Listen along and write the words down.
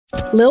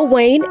Lil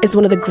Wayne is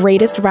one of the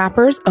greatest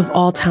rappers of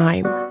all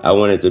time. I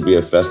want it to be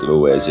a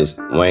festival where it's just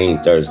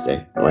Wayne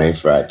Thursday, Wayne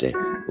Friday,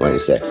 Wayne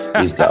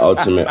Saturday. He's the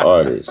ultimate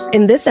artist.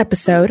 In this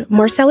episode,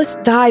 Marcellus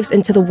dives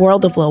into the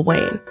world of Lil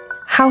Wayne,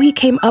 how he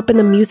came up in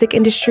the music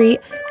industry,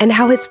 and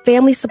how his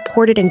family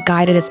supported and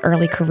guided his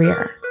early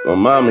career. My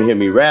mom would hear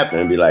me rapping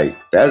and be like,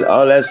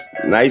 that's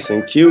nice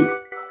and cute,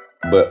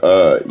 but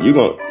you're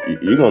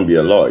gonna be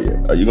a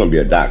lawyer or you're gonna be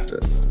a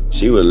doctor.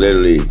 She would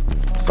literally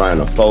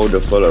find a folder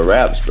full of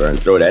raps and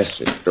throw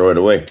it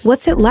away.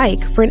 What's it like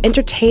for an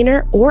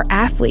entertainer or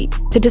athlete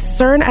to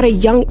discern at a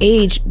young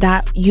age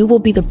that you will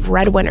be the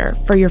breadwinner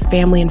for your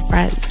family and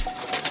friends?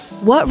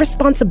 What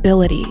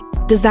responsibility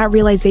does that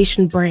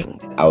realization bring?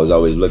 I was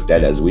always looked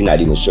at as, we're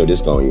not even sure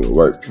this gonna even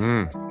work.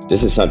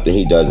 This is something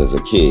he does as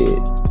a kid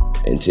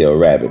until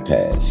Rabbit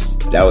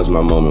passed. That was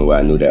my moment where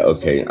I knew that,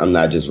 okay, I'm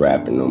not just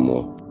rapping no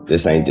more.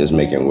 This ain't just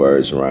making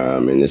words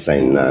rhyme, and this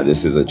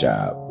is a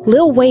job.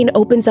 Lil Wayne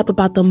opens up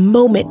about the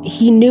moment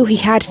he knew he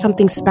had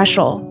something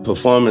special.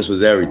 Performance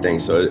was everything,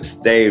 so it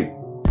stayed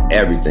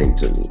everything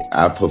to me.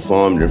 I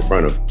performed in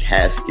front of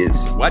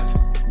caskets. What?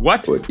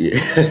 With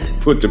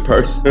the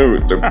person.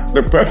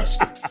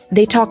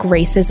 They talk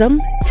racism,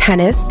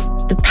 tennis,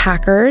 the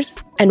Packers,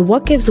 and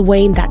what gives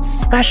Wayne that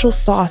special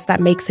sauce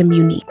that makes him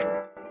unique.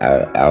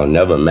 I'll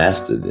never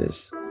master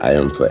this. I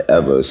am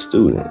forever a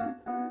student.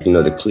 You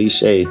know, the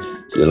cliche,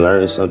 you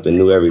learn something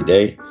new every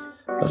day.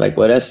 I was like,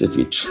 well, that's if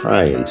you're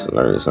trying to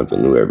learn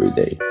something new every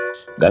day.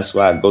 That's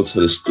why I go to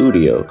the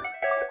studio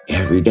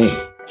every day.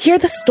 Hear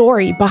the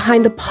story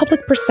behind the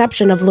public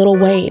perception of Lil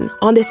Wayne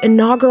on this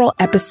inaugural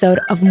episode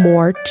of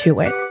More to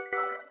It.